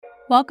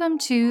Welcome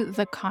to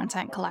The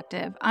Content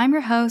Collective. I'm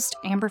your host,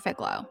 Amber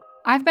Figlow.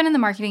 I've been in the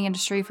marketing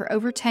industry for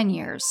over 10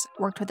 years,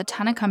 worked with a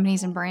ton of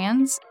companies and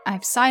brands.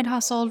 I've side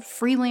hustled,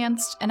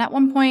 freelanced, and at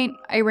one point,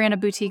 I ran a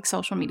boutique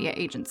social media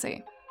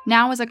agency.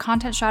 Now, as a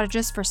content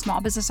strategist for small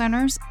business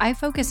owners, I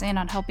focus in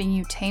on helping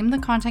you tame the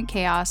content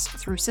chaos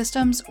through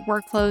systems,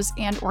 workflows,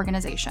 and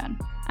organization.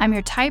 I'm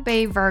your Type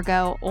A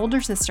Virgo older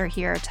sister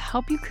here to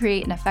help you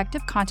create an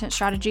effective content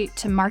strategy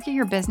to market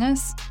your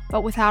business,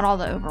 but without all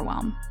the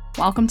overwhelm.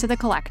 Welcome to The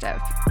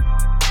Collective.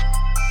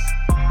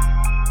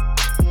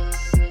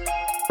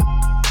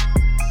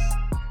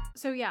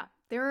 So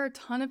there are a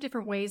ton of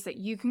different ways that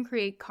you can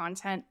create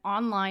content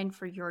online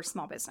for your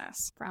small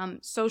business. From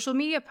social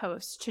media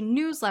posts to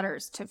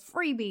newsletters to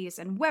freebies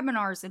and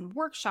webinars and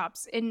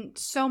workshops and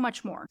so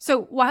much more.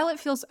 So while it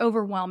feels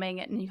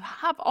overwhelming and you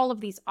have all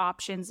of these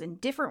options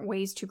and different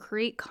ways to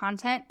create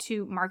content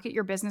to market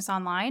your business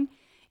online,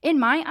 in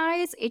my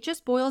eyes, it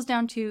just boils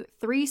down to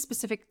 3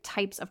 specific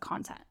types of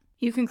content.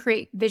 You can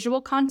create visual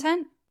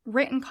content,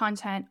 written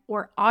content,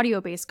 or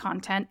audio-based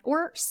content,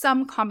 or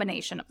some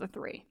combination of the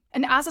 3.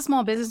 And as a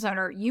small business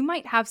owner, you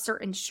might have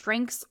certain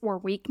strengths or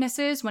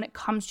weaknesses when it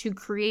comes to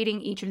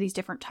creating each of these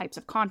different types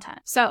of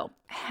content. So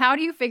how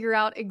do you figure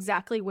out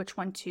exactly which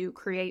one to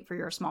create for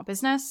your small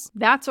business?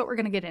 That's what we're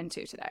going to get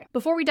into today.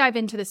 Before we dive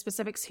into the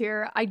specifics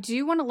here, I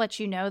do want to let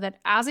you know that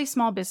as a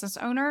small business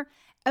owner,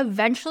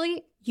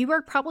 eventually you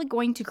are probably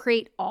going to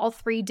create all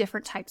 3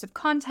 different types of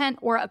content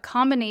or a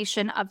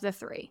combination of the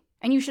 3.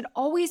 And you should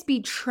always be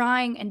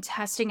trying and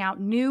testing out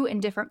new and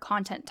different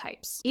content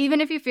types. Even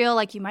if you feel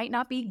like you might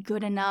not be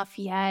good enough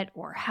yet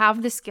or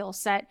have the skill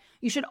set,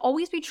 you should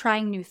always be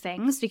trying new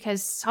things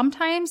because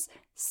sometimes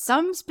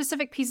some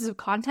specific pieces of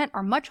content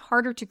are much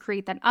harder to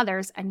create than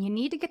others, and you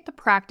need to get the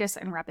practice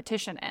and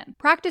repetition in.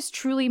 Practice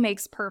truly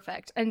makes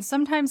perfect, and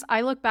sometimes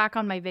I look back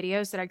on my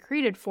videos that I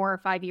created 4 or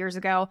 5 years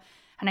ago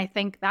and I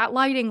think that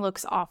lighting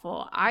looks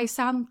awful. I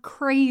sound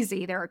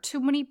crazy. There are too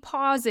many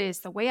pauses.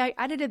 The way I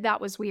edited that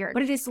was weird.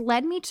 But it has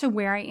led me to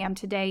where I am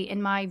today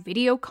in my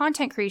video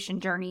content creation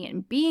journey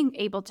and being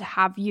able to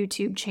have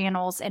YouTube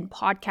channels and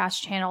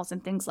podcast channels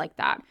and things like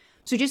that.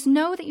 So just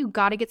know that you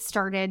got to get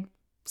started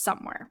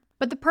somewhere.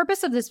 But the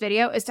purpose of this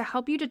video is to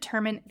help you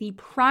determine the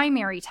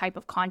primary type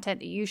of content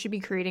that you should be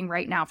creating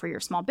right now for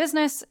your small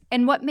business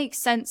and what makes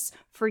sense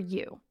for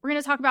you. We're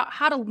going to talk about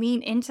how to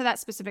lean into that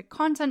specific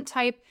content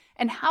type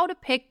and how to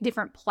pick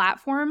different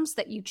platforms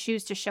that you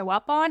choose to show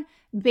up on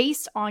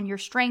based on your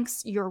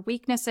strengths, your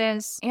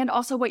weaknesses, and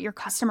also what your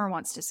customer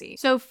wants to see.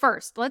 So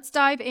first, let's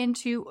dive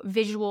into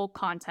visual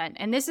content.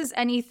 And this is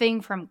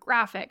anything from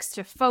graphics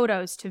to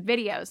photos to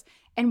videos,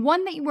 and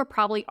one that you were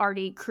probably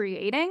already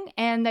creating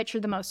and that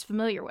you're the most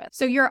familiar with.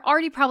 So you're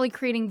already probably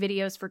creating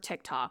videos for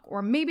TikTok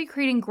or maybe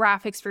creating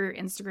graphics for your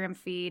Instagram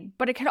feed,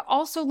 but it could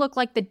also look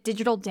like the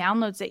digital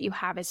downloads that you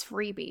have as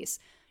freebies.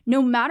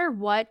 No matter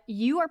what,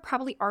 you are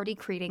probably already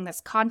creating this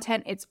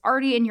content. It's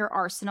already in your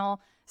arsenal.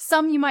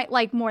 Some you might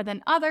like more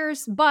than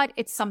others, but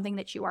it's something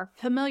that you are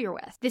familiar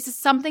with. This is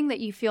something that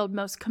you feel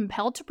most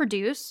compelled to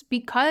produce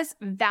because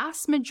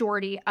vast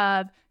majority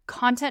of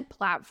content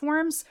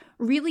platforms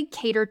really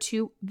cater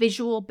to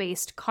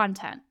visual-based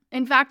content.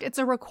 In fact, it's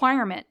a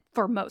requirement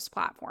for most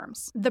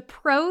platforms. The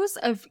pros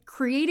of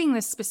creating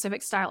this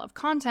specific style of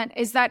content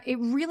is that it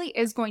really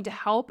is going to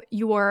help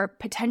your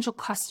potential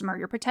customer,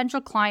 your potential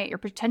client, your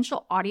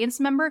potential audience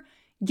member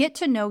get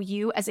to know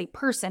you as a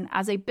person,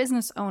 as a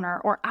business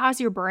owner, or as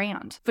your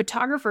brand.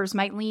 Photographers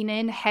might lean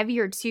in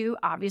heavier to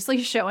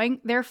obviously showing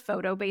their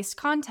photo-based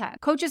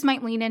content. Coaches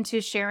might lean into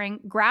sharing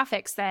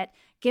graphics that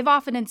give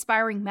off an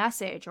inspiring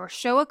message or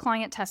show a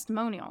client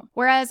testimonial.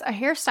 Whereas a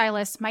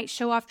hairstylist might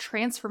show off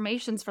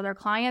transformations for their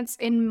clients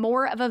in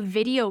more of a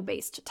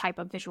video-based type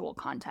of visual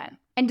content.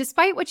 And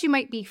despite what you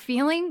might be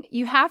feeling,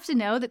 you have to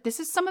know that this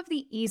is some of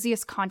the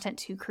easiest content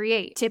to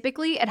create.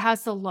 Typically, it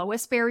has the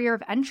lowest barrier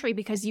of entry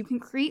because you can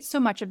create so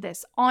much of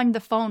this on the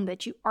phone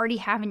that you already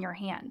have in your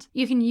hand.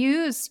 You can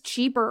use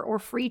cheaper or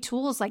free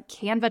tools like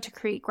Canva to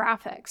create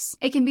graphics.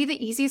 It can be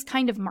the easiest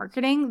kind of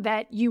marketing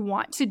that you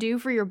want to do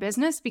for your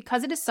business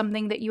because it is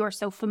something that you are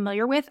so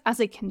familiar with as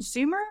a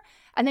consumer,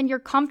 and then you're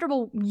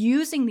comfortable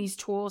using these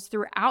tools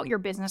throughout your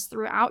business,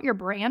 throughout your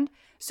brand,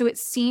 so it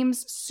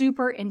seems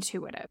super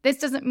intuitive. This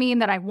doesn't mean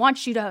that I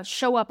want you to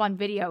show up on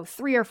video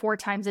 3 or 4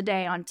 times a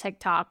day on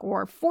TikTok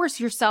or force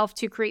yourself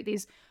to create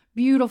these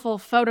beautiful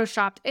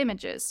photoshopped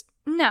images.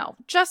 No,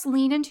 just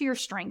lean into your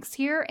strengths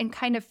here and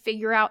kind of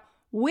figure out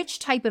which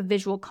type of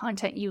visual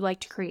content you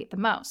like to create the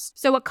most.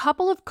 So a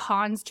couple of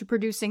cons to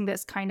producing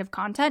this kind of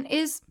content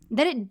is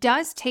that it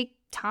does take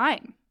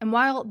time. And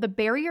while the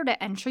barrier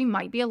to entry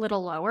might be a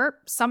little lower,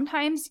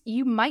 sometimes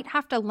you might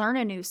have to learn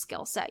a new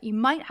skill set. You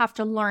might have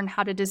to learn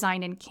how to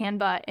design in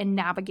Canva and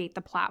navigate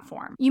the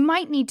platform. You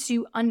might need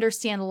to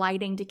understand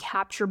lighting to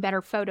capture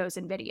better photos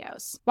and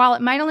videos. While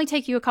it might only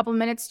take you a couple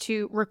minutes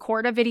to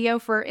record a video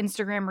for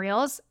Instagram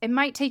Reels, it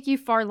might take you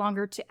far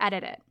longer to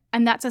edit it.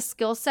 And that's a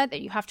skill set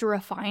that you have to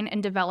refine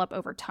and develop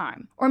over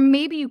time. Or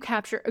maybe you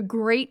capture a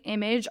great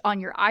image on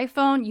your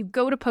iPhone, you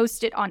go to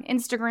post it on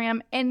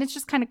Instagram, and it's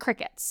just kind of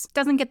crickets.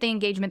 Doesn't get the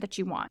engagement that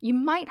you want. You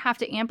might have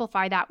to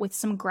amplify that with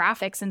some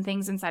graphics and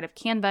things inside of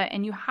Canva,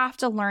 and you have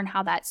to learn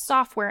how that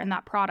software and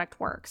that product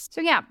works.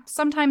 So yeah,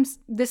 sometimes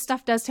this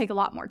stuff does take a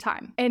lot more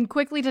time. And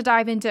quickly to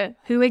dive into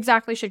who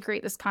exactly should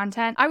create this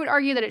content, I would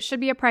argue that it should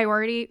be a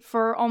priority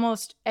for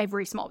almost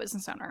every small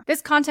business owner.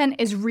 This content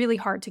is really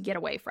hard to get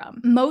away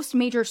from. Most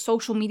major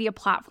social media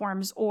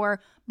platforms or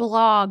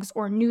blogs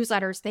or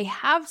newsletters, they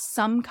have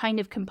some kind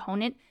of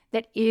component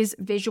that is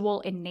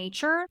visual in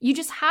nature. You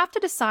just have to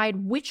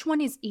decide which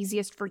one is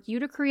easiest for you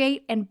to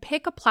create and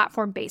pick a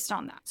platform based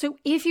on that. So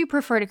if you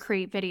prefer to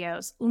create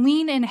videos,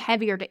 lean in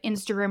heavier to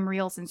Instagram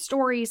Reels and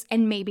Stories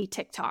and maybe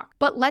TikTok.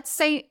 But let's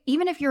say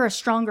even if you're a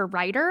stronger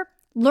writer,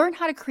 learn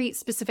how to create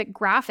specific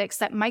graphics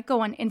that might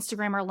go on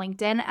Instagram or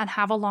LinkedIn and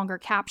have a longer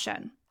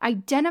caption.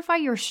 Identify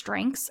your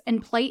strengths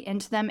and play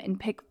into them and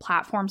pick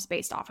platforms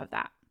based off of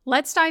that.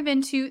 Let's dive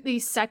into the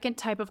second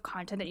type of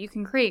content that you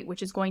can create,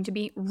 which is going to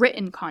be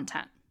written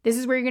content. This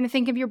is where you're going to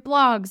think of your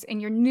blogs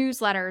and your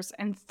newsletters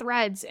and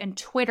threads and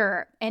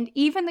Twitter and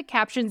even the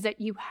captions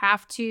that you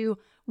have to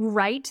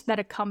write that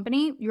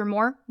accompany your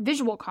more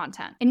visual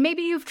content. And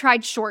maybe you've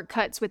tried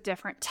shortcuts with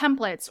different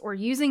templates or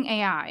using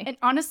AI. And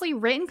honestly,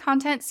 written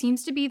content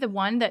seems to be the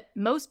one that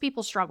most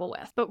people struggle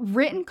with. But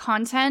written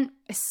content,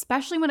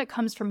 especially when it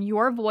comes from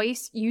your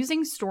voice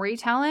using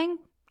storytelling,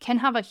 can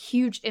have a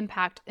huge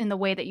impact in the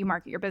way that you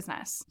market your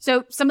business.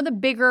 So some of the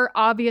bigger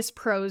obvious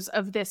pros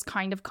of this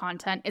kind of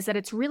content is that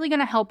it's really going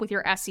to help with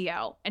your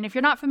SEO. And if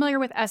you're not familiar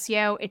with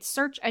SEO, it's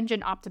search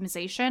engine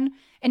optimization.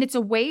 And it's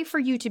a way for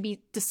you to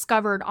be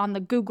discovered on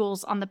the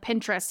Googles, on the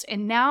Pinterest.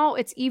 And now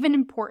it's even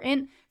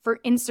important for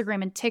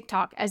Instagram and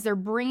TikTok as they're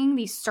bringing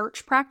these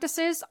search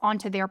practices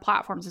onto their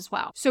platforms as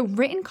well. So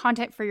written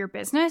content for your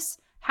business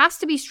has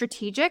to be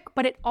strategic,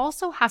 but it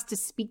also has to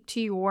speak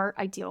to your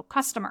ideal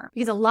customer.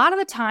 Because a lot of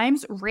the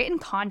times, written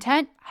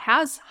content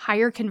has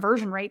higher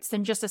conversion rates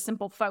than just a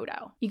simple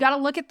photo. You got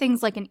to look at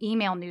things like an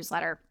email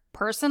newsletter.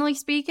 Personally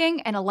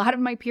speaking, and a lot of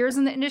my peers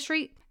in the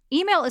industry,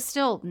 email is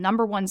still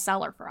number one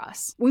seller for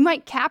us. We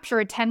might capture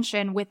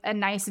attention with a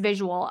nice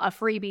visual, a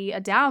freebie,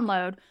 a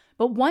download,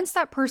 but once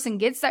that person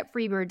gets that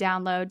freebie or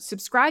download,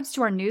 subscribes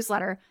to our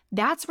newsletter,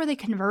 that's where they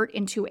convert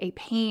into a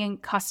paying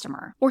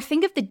customer. Or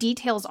think of the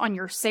details on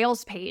your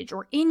sales page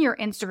or in your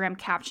Instagram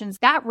captions.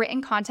 That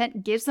written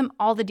content gives them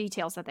all the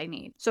details that they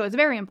need. So it's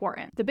very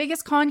important. The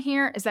biggest con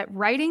here is that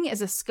writing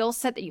is a skill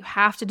set that you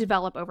have to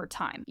develop over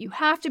time. You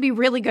have to be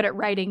really good at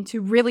writing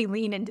to really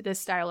lean into this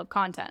style of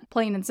content,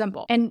 plain and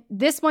simple. And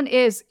this one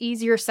is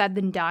easier said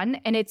than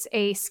done. And it's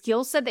a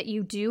skill set that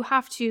you do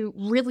have to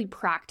really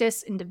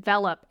practice and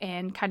develop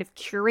and kind of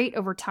curate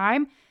over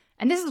time.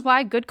 And this is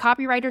why good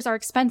copywriters are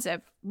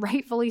expensive,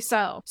 rightfully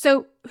so.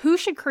 So who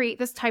should create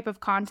this type of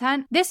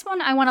content? This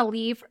one I want to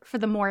leave for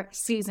the more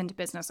seasoned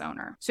business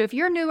owner. So if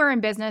you're newer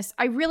in business,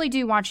 I really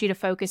do want you to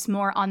focus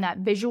more on that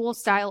visual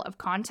style of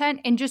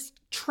content and just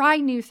try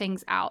new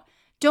things out.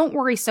 Don't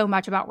worry so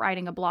much about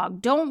writing a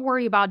blog. Don't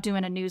worry about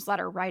doing a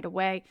newsletter right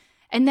away.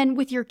 And then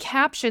with your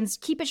captions,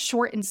 keep it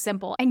short and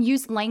simple and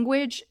use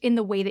language in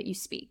the way that you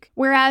speak.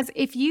 Whereas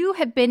if you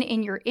have been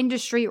in your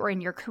industry or in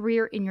your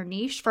career, in your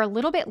niche for a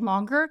little bit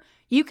longer,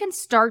 you can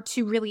start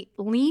to really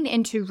lean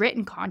into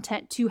written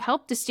content to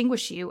help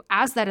distinguish you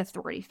as that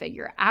authority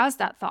figure, as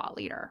that thought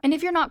leader. And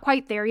if you're not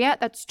quite there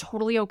yet, that's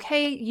totally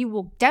okay. You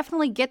will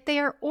definitely get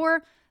there,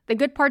 or the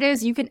good part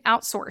is you can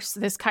outsource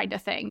this kind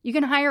of thing. You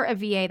can hire a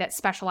VA that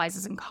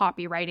specializes in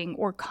copywriting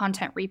or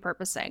content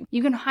repurposing.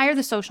 You can hire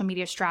the social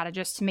media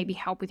strategist to maybe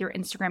help with your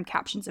Instagram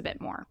captions a bit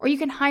more. Or you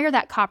can hire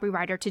that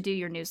copywriter to do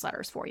your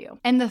newsletters for you.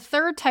 And the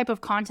third type of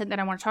content that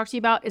I want to talk to you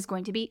about is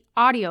going to be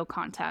audio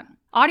content.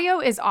 Audio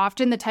is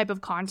often the type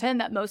of content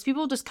that most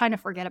people just kind of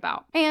forget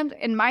about. And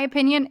in my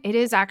opinion, it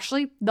is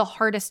actually the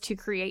hardest to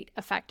create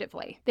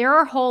effectively. There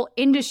are whole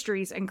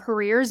industries and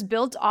careers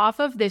built off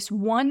of this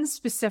one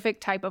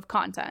specific type of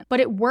content, but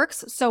it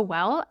works so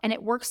well, and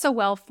it works so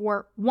well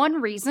for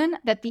one reason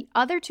that the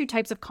other two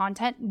types of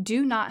content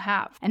do not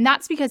have. And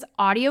that's because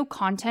audio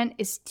content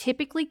is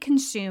typically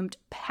consumed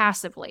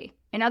passively.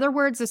 In other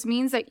words, this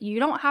means that you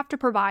don't have to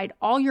provide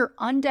all your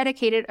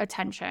undedicated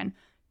attention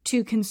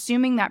to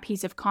consuming that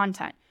piece of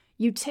content.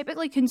 You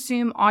typically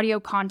consume audio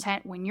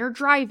content when you're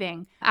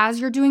driving, as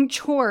you're doing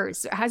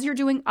chores, as you're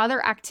doing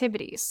other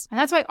activities. And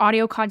that's why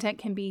audio content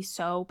can be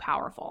so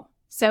powerful.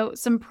 So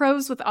some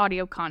pros with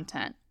audio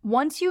content.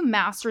 Once you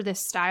master this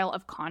style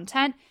of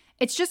content,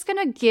 it's just going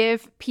to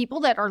give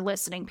people that are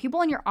listening,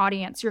 people in your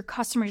audience, your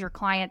customers, your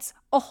clients,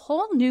 a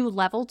whole new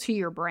level to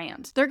your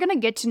brand. They're going to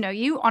get to know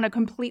you on a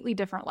completely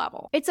different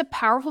level. It's a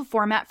powerful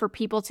format for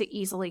people to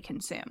easily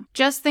consume.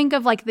 Just think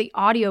of like the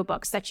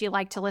audiobooks that you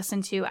like to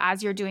listen to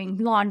as you're doing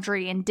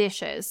laundry and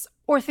dishes.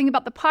 Or think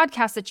about the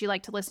podcasts that you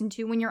like to listen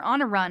to when you're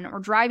on a run or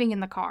driving in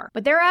the car.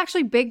 But there are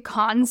actually big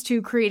cons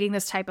to creating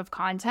this type of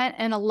content,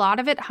 and a lot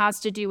of it has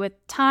to do with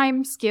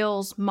time,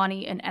 skills,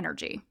 money, and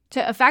energy.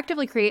 To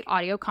effectively create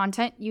audio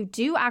content, you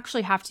do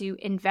actually have to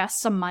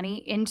invest some money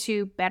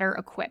into better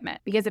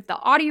equipment, because if the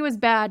audio is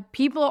bad,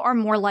 people are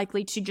more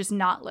likely to just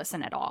not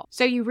listen at all.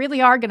 So you really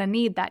are going to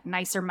need that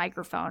nicer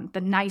microphone, the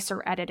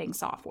nicer editing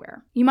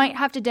software. You might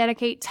have to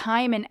dedicate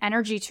time and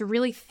energy to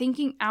really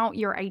thinking out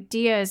your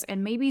ideas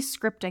and maybe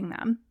scripting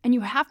them. And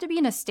you have to be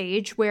in a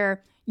stage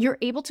where you're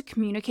able to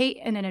communicate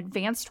in an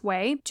advanced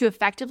way to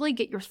effectively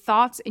get your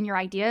thoughts and your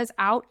ideas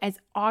out as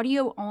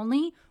audio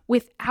only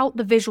without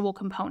the visual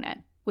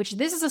component, which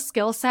this is a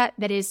skill set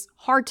that is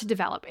hard to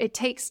develop. It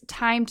takes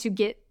time to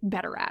get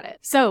better at it.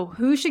 So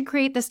who should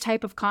create this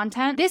type of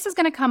content? This is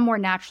going to come more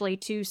naturally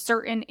to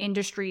certain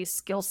industries,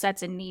 skill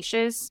sets, and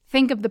niches.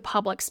 Think of the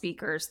public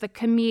speakers, the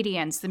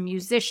comedians, the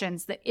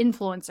musicians, the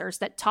influencers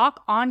that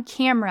talk on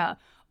camera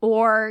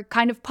or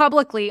kind of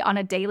publicly on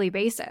a daily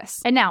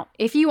basis. And now,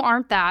 if you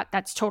aren't that,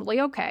 that's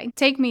totally okay.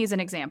 Take me as an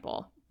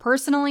example.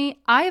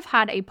 Personally, I've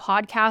had a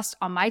podcast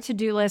on my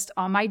to-do list,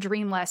 on my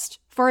dream list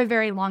for a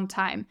very long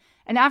time.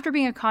 And after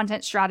being a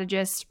content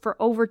strategist for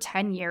over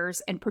 10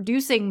 years and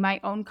producing my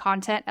own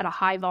content at a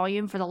high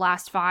volume for the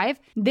last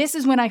 5, this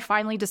is when I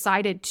finally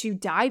decided to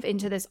dive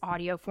into this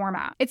audio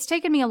format. It's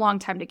taken me a long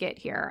time to get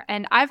here,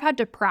 and I've had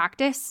to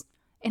practice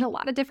in a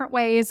lot of different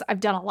ways. I've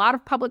done a lot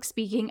of public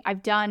speaking.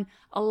 I've done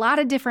a lot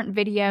of different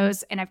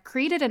videos, and I've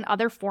created in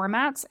other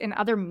formats, in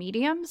other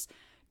mediums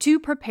to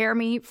prepare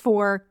me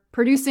for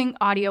producing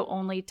audio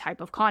only type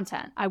of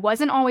content. I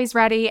wasn't always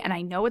ready, and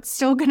I know it's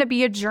still going to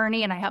be a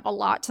journey and I have a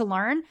lot to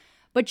learn,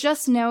 but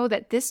just know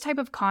that this type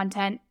of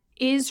content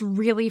is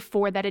really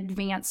for that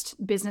advanced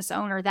business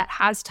owner that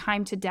has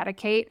time to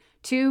dedicate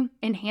to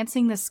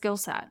enhancing the skill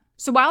set.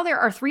 So while there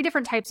are 3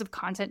 different types of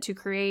content to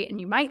create, and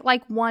you might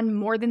like one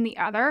more than the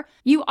other,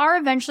 you are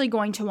eventually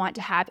going to want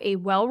to have a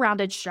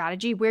well-rounded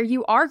strategy where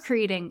you are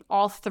creating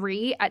all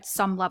 3 at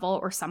some level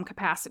or some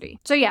capacity.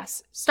 So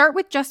yes, start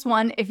with just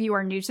one if you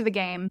are new to the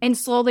game and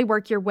slowly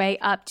work your way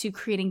up to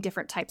creating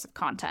different types of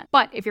content.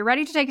 But if you're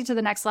ready to take it to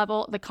the next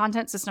level, the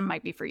content system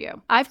might be for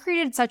you. I've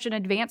created such an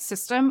advanced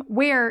system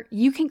where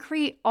you can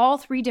create all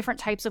 3 different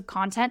types of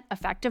content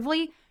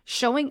effectively,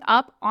 showing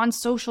up on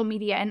social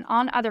media and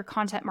on other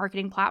content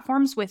marketing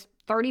platforms with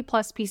 30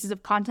 plus pieces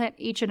of content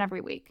each and every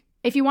week.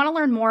 If you want to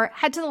learn more,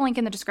 head to the link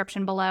in the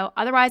description below.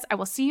 Otherwise, I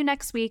will see you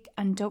next week,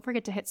 and don't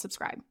forget to hit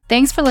subscribe.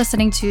 Thanks for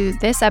listening to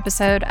this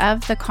episode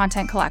of The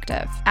Content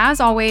Collective. As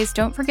always,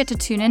 don't forget to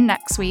tune in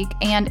next week,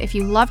 and if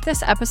you loved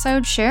this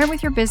episode, share it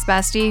with your biz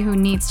bestie who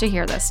needs to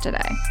hear this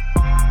today.